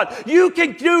of God. You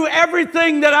can do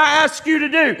everything that I ask you to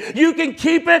do. You can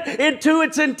keep it into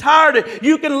its entirety.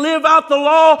 You can live out the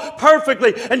law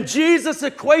perfectly. And Jesus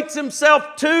equates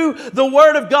Himself to the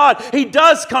word of God. He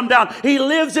does come down. He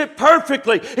lives it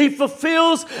perfectly. He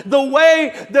fulfills the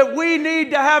way that we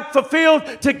need to have fulfilled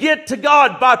to get to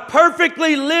God by perfectly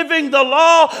living the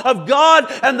law of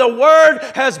God, and the word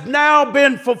has now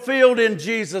been fulfilled in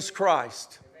Jesus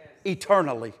Christ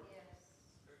eternally.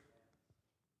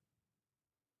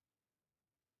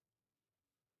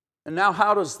 And now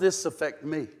how does this affect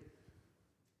me?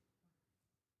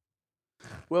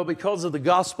 Well, because of the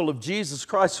gospel of Jesus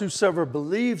Christ, whosoever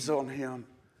believes on Him,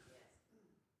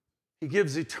 He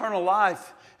gives eternal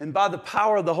life, and by the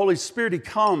power of the Holy Spirit He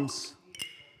comes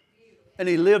and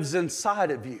He lives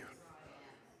inside of you.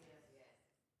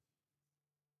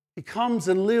 He comes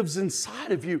and lives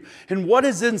inside of you. And what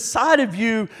is inside of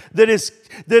you that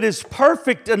is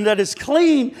perfect and that is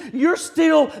clean, you're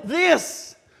still this.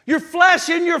 Your flesh,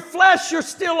 in your flesh, you're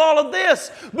still all of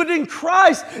this. But in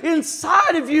Christ,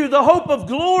 inside of you, the hope of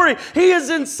glory, He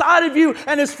is inside of you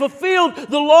and has fulfilled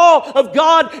the law of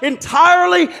God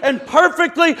entirely and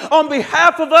perfectly on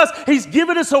behalf of us. He's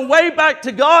given us a way back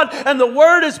to God, and the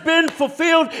word has been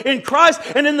fulfilled in Christ.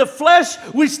 And in the flesh,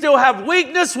 we still have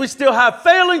weakness, we still have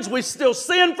failings, we still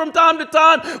sin from time to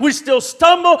time, we still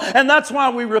stumble, and that's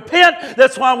why we repent,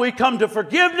 that's why we come to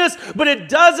forgiveness. But it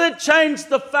doesn't change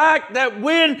the fact that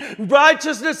when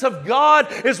righteousness of God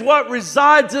is what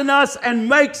resides in us and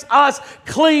makes us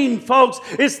clean, folks.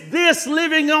 It's this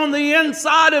living on the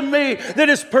inside of me that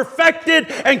is perfected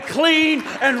and clean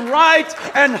and right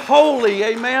and holy.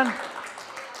 Amen.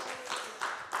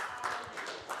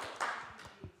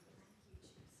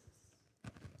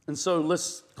 And so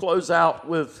let's close out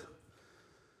with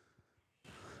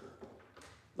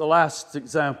the last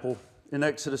example in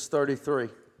Exodus 33.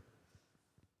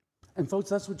 And folks,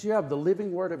 that's what you have, the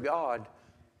living Word of God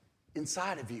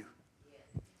inside of you.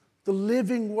 The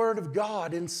living Word of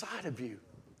God inside of you.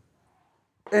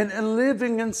 And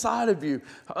living inside of you.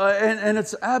 And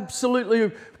it's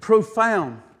absolutely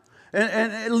profound.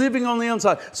 And living on the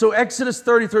inside. So Exodus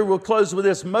 33, we'll close with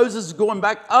this. Moses is going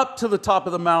back up to the top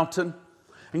of the mountain.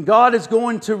 And God is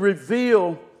going to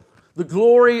reveal the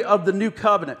glory of the new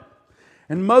covenant.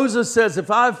 And Moses says,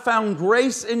 if I've found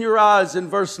grace in your eyes, in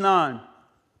verse 9,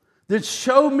 then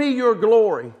show me your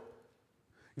glory.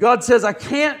 God says, I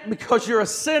can't because you're a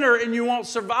sinner and you won't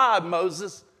survive,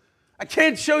 Moses. I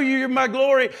can't show you my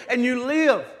glory and you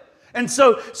live. And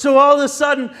so all of a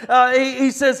sudden,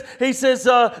 he says,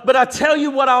 but I tell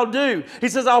you what I'll do. He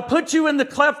says, I'll put you in the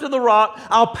cleft of the rock.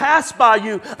 I'll pass by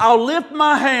you. I'll lift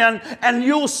my hand and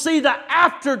you'll see the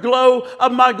afterglow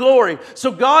of my glory.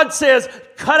 So God says,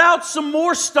 cut out some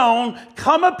more stone,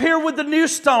 come up here with the new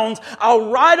stones,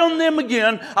 I'll write on them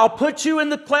again, I'll put you in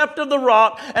the cleft of the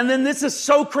rock, and then this is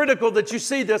so critical that you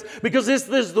see this, because this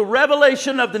is the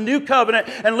revelation of the new covenant,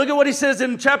 and look at what he says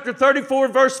in chapter 34,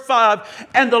 verse 5,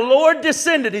 and the Lord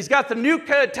descended, he's got the new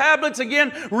tablets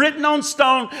again written on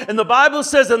stone, and the Bible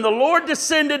says, and the Lord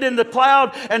descended in the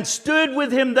cloud, and stood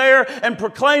with him there, and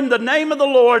proclaimed the name of the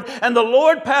Lord, and the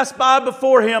Lord passed by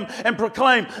before him, and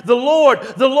proclaimed, the Lord,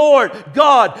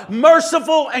 God,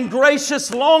 merciful and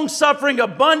gracious, long-suffering,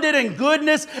 abundant in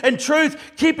goodness and truth,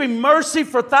 keeping mercy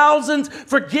for thousands,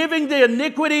 forgiving the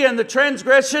iniquity and the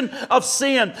transgression of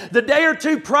sin. The day or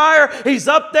two prior, he's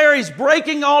up there, he's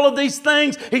breaking all of these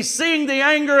things. He's seeing the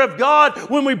anger of God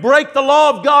when we break the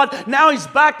law of God. Now he's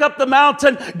back up the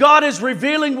mountain. God is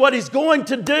revealing what he's going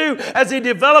to do as he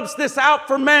develops this out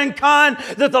for mankind,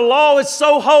 that the law is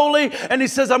so holy. And he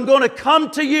says, I'm going to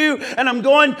come to you, and I'm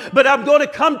going to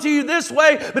come to you this way,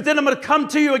 but then I'm going to come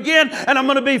to you again, and I'm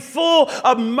going to be full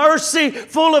of mercy,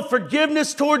 full of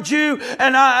forgiveness towards you,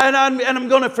 and I'm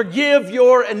going to forgive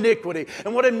your iniquity.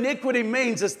 And what iniquity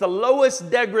means is the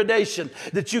lowest degradation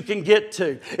that you can get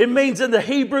to. It means in the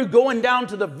Hebrew going down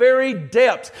to the very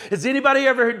depths. Has anybody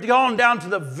ever gone down to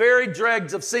the very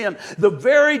dregs of sin? The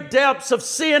very depths of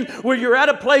sin, where you're at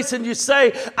a place and you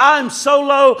say, I'm so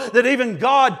low that even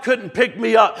God couldn't pick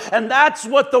me up. And that's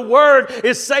what the Word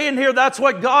is saying here. That's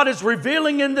what God is revealing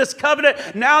in this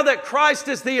covenant. Now that Christ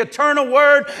is the eternal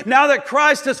Word, now that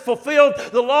Christ has fulfilled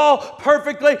the law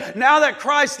perfectly, now that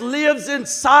Christ lives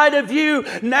inside of you,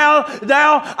 now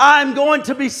I'm going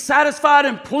to be satisfied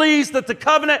and pleased that the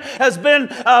covenant has been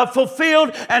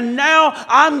fulfilled, and now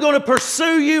I'm going to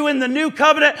pursue you in the new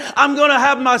covenant. I'm going to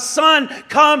have my Son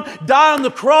come die on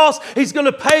the cross. He's going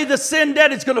to pay the sin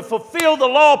debt. He's going to fulfill the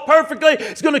law perfectly.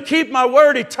 He's going to keep my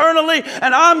word eternally,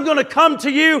 and I'm going to come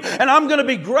to you, and I'm going to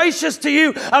be gracious to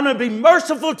you. I'm going to be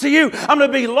merciful to you. I'm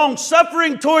going to be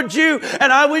long-suffering towards you.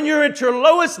 And when you're at your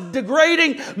lowest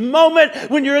degrading moment,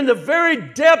 when you're in the very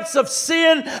depths of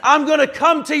sin, I'm going to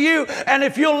come to you. And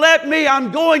if you'll let me,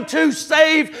 I'm going to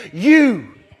save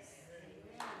you.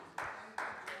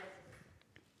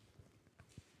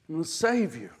 I'm going to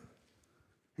save you.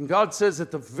 And God says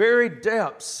at the very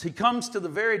depths, He comes to the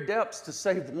very depths to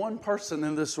save one person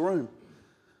in this room.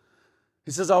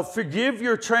 He says, I'll forgive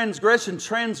your transgression.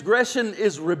 Transgression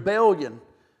is rebellion.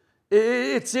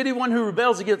 It's anyone who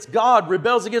rebels against God,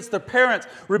 rebels against their parents,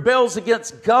 rebels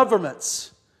against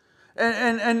governments.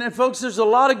 And folks, there's a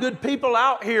lot of good people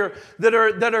out here that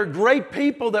are great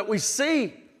people that we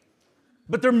see.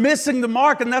 But they're missing the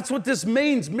mark, and that's what this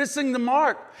means, missing the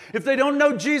mark. If they don't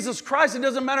know Jesus Christ, it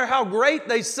doesn't matter how great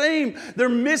they seem. They're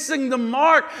missing the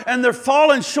mark, and they're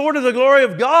falling short of the glory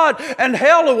of God, and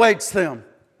hell awaits them.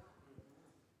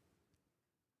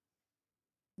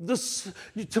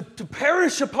 To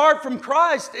perish apart from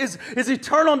Christ is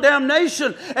eternal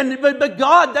damnation. But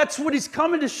God, that's what He's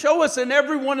coming to show us in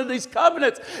every one of these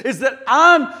covenants, is that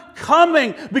I'm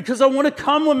coming because I want to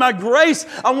come with my grace.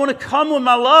 I want to come with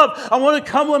my love. I want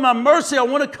to come with my mercy. I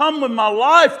want to come with my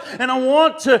life. And I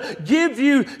want to give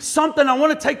you something. I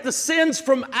want to take the sins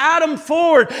from Adam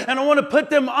forward, and I want to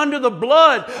put them under the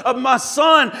blood of my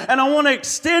Son. And I want to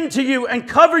extend to you and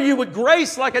cover you with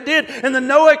grace like I did in the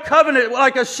Noahic covenant,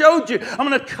 like I showed you. I'm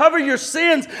going to cover your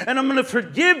sins, and I'm going to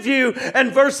forgive you.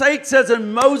 And verse 8 says,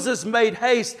 and Moses made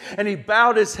haste, and he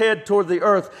bowed his head toward the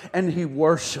earth, and he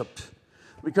worshiped.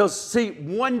 Because, see,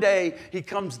 one day he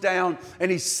comes down and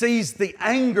he sees the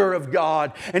anger of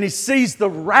God and he sees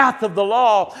the wrath of the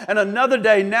law. And another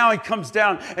day now he comes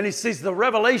down and he sees the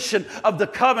revelation of the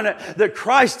covenant that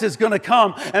Christ is going to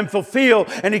come and fulfill.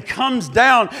 And he comes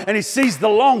down and he sees the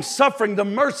long suffering, the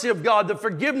mercy of God, the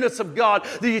forgiveness of God,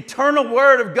 the eternal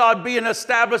word of God being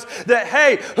established, that,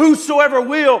 hey, whosoever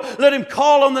will, let him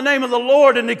call on the name of the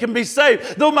Lord and he can be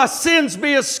saved. Though my sins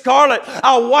be as scarlet,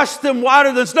 I'll wash them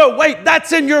whiter than snow. Wait,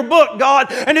 that's in your book, God,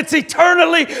 and it's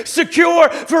eternally secure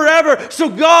forever. So,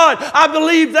 God, I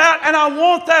believe that and I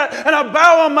want that, and I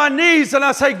bow on my knees and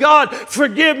I say, God,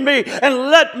 forgive me and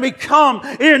let me come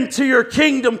into your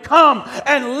kingdom. Come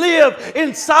and live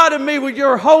inside of me with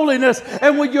your holiness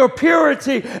and with your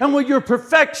purity and with your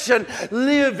perfection.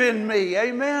 Live in me.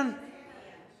 Amen.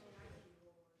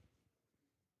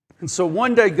 And so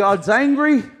one day God's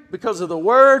angry because of the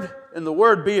word and the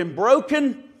word being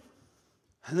broken.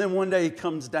 And then one day he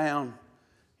comes down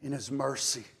in his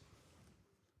mercy.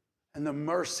 And the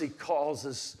mercy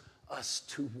causes us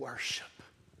to worship.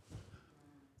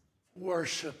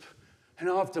 Worship. And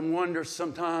I often wonder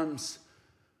sometimes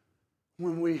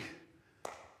when we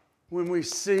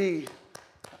see,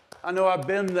 I know I've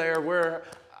been there where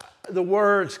the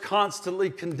word's constantly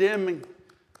condemning.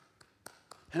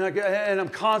 And I'm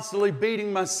constantly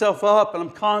beating myself up, and I'm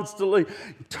constantly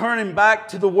turning back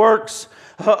to the works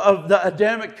of the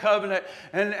Adamic covenant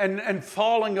and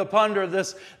falling up under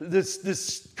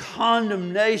this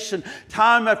condemnation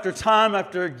time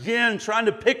after again, trying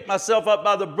to pick myself up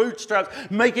by the bootstraps,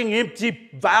 making empty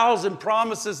vows and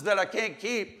promises that I can't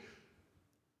keep.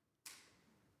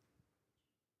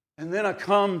 And then I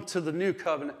come to the new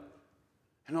covenant,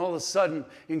 and all of a sudden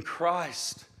in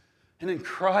Christ, and in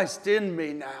Christ in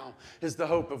me now is the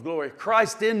hope of glory.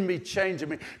 Christ in me changing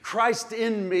me. Christ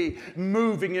in me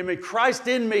moving in me. Christ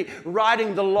in me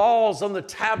writing the laws on the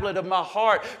tablet of my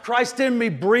heart. Christ in me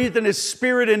breathing His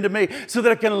Spirit into me so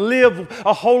that I can live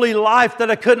a holy life that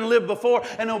I couldn't live before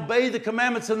and obey the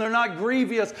commandments and they're not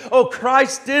grievous. Oh,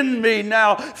 Christ in me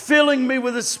now, filling me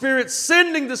with His Spirit,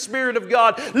 sending the Spirit of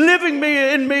God, living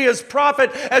me in me as prophet,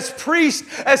 as priest,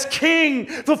 as king,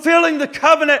 fulfilling the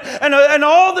covenant and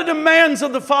all the demands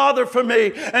of the Father for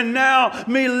me, and now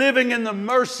me living in the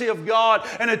mercy of God,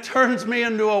 and it turns me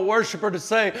into a worshiper to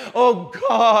say, oh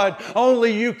God,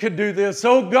 only you can do this.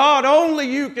 Oh God,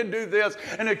 only you can do this.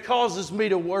 And it causes me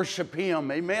to worship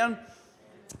Him. Amen?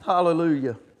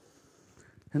 Hallelujah.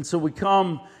 And so we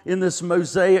come in this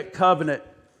Mosaic covenant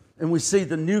and we see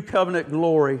the new covenant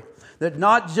glory that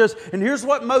not just, and here's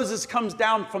what Moses comes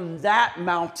down from that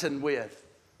mountain with.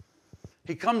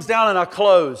 He comes down, and I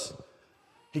close.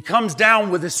 He comes down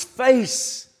with his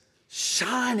face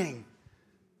shining.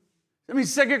 I mean,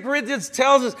 2 Corinthians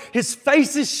tells us his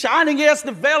face is shining. He has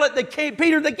to veil it. They can't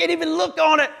even look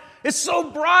on it. It's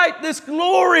so bright, this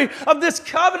glory of this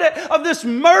covenant, of this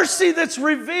mercy that's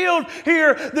revealed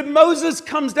here that Moses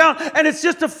comes down. And it's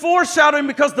just a foreshadowing,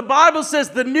 because the Bible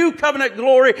says the new covenant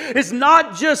glory is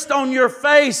not just on your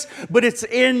face, but it's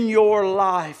in your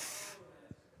life.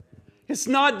 It's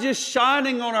not just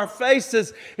shining on our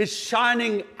faces, it's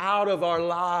shining out of our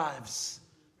lives.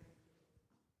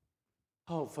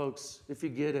 Oh, folks, if you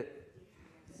get it,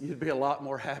 you'd be a lot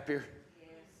more happier.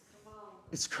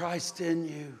 It's Christ in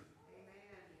you.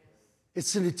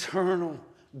 It's an eternal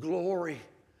glory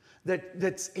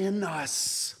that's in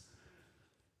us,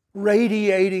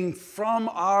 radiating from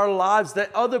our lives, that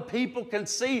other people can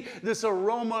see this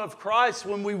aroma of Christ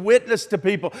when we witness to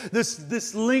people.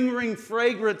 This lingering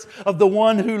fragrance of the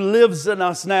one who lives in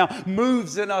us now,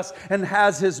 moves in us, and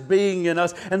has His being in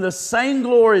us. And the same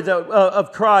glory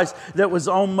of Christ that was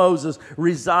on Moses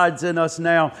resides in us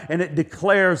now. And it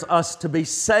declares us to be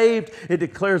saved. It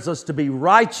declares us to be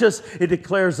righteous. It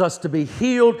declares us to be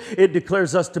healed. It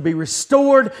declares us to be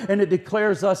restored. And it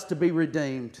declares us to be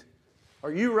redeemed.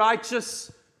 Are you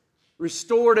righteous,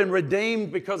 restored, and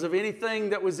redeemed because of anything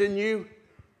that was in you?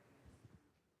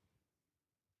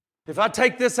 If I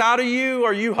take this out of you,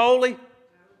 are you holy?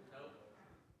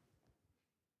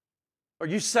 Are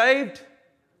you saved?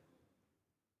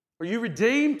 Are you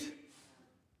redeemed?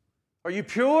 Are you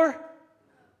pure?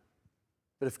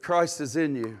 But if Christ is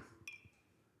in you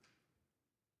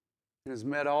and has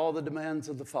met all the demands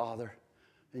of the Father,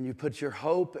 and you put your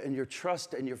hope and your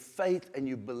trust and your faith and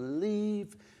you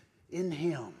believe in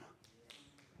Him.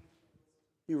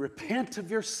 You repent of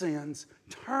your sins,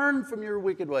 turn from your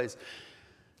wicked ways,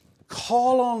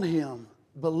 call on Him,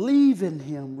 believe in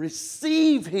Him,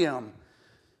 receive Him.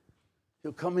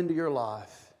 He'll come into your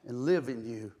life and live in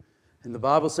you. And the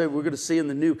Bible says, we're going to see in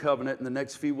the new covenant in the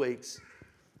next few weeks,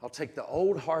 I'll take the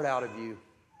old heart out of you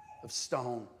of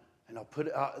stone and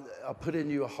I'll put in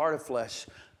you a heart of flesh.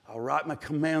 I'll write my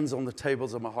commands on the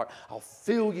tables of my heart. I'll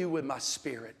fill you with my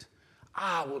Spirit.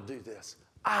 I will do this.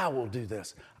 I will do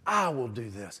this. I will do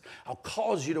this. I'll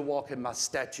cause you to walk in my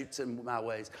statutes and my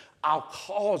ways. I'll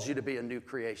cause you to be a new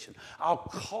creation. I'll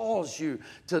cause you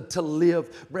to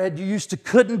live. Brad, you used to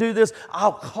couldn't do this.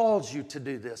 I'll cause you to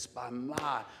do this by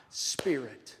my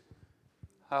Spirit.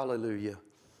 Hallelujah.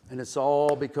 And it's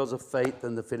all because of faith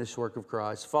in the finished work of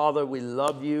Christ. Father, we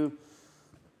love you.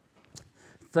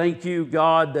 Thank you,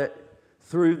 God, that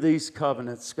through these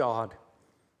covenants, God,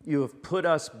 you have put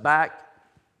us back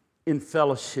in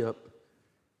fellowship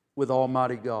with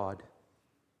Almighty God.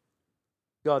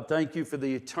 God, thank you for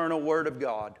the eternal Word of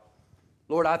God.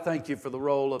 Lord, I thank you for the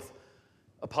role of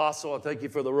apostle. I thank you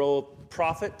for the role of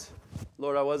prophet.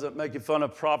 Lord, I wasn't making fun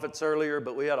of prophets earlier,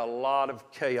 but we had a lot of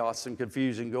chaos and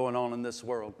confusion going on in this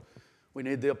world. We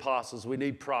need the apostles. We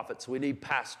need prophets. We need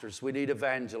pastors. We need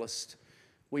evangelists.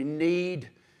 We need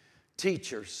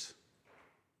teachers.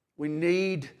 We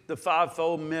need the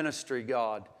fivefold ministry,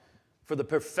 God, for the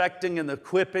perfecting and the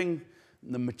equipping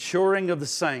and the maturing of the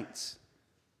saints.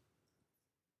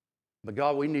 But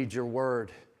God, we need your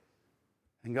word.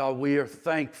 And God, we are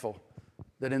thankful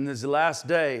that in these last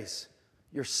days,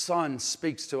 your Son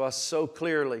speaks to us so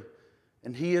clearly.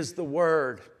 And He is the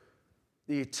Word,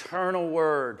 the eternal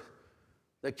Word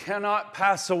that cannot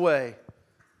pass away,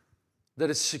 that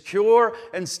is secure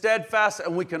and steadfast,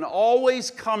 and we can always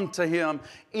come to Him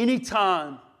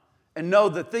anytime and know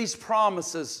that these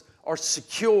promises are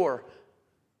secure,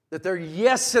 that they're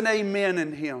yes and amen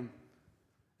in Him.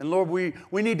 And Lord, we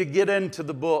need to get into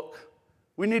the book.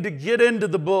 We need to get into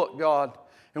the book, God.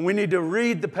 And we need to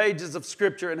read the pages of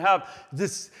Scripture and have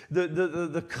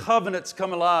the covenants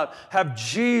come alive. Have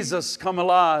Jesus come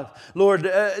alive. Lord,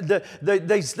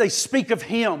 they speak of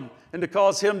Him, and to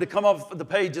cause Him to come off the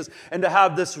pages and to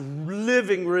have this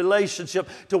living relationship,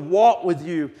 to walk with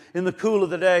you in the cool of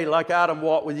the day like Adam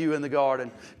walked with you in the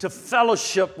garden, to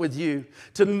fellowship with you,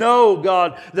 to know,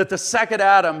 God, that the second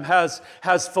Adam has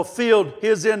fulfilled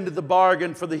his end of the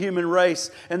bargain for the human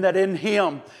race, and that in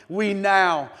Him we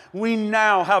now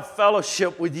have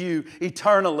fellowship with you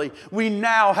eternally. We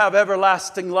now have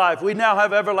everlasting life. We now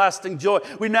have everlasting joy.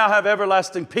 We now have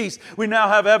everlasting peace. We now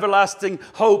have everlasting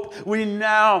hope. We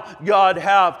now, God,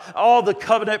 have all the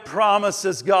covenant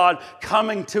promises, God,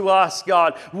 coming to us,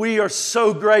 God. We are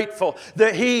so grateful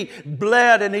that He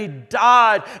bled and He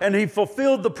died and He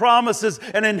fulfilled the promises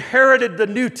and inherited the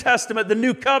New Testament, the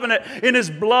new covenant in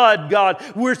His blood, God.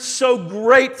 We're so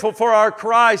grateful for our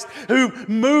Christ who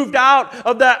moved out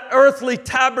of that earthly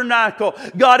tabernacle,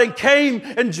 God, and came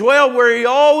and dwelled where He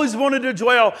always wanted to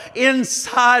dwell,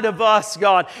 inside of us,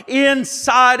 God,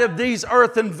 inside of these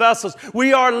earthen vessels.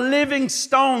 We are living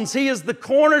stones. He is the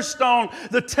cornerstone,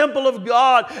 the temple of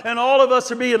God, and all of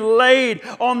us are being laid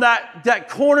on that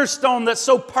cornerstone that's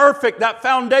so perfect, that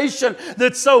foundation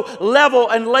that's so level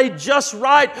and laid just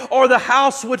right, or the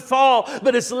house would fall,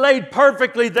 but it's laid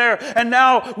perfectly there. And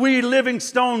now we living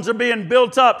stones are being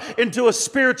built up into a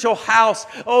spiritual house.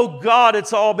 Oh God,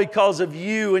 it's all because of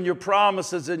you and your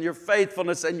promises and your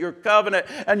faithfulness and your covenant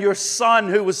and your Son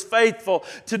who was faithful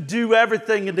to do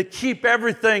everything and to keep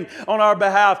everything on our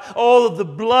behalf. Oh, the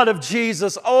blood of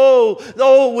Jesus.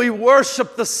 Oh, we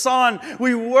worship the Son.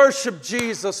 We worship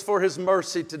Jesus for His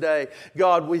mercy today.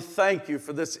 God, we thank you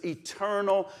for this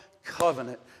eternal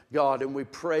covenant, God, and we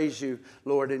praise you,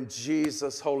 Lord, in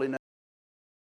Jesus' holy name.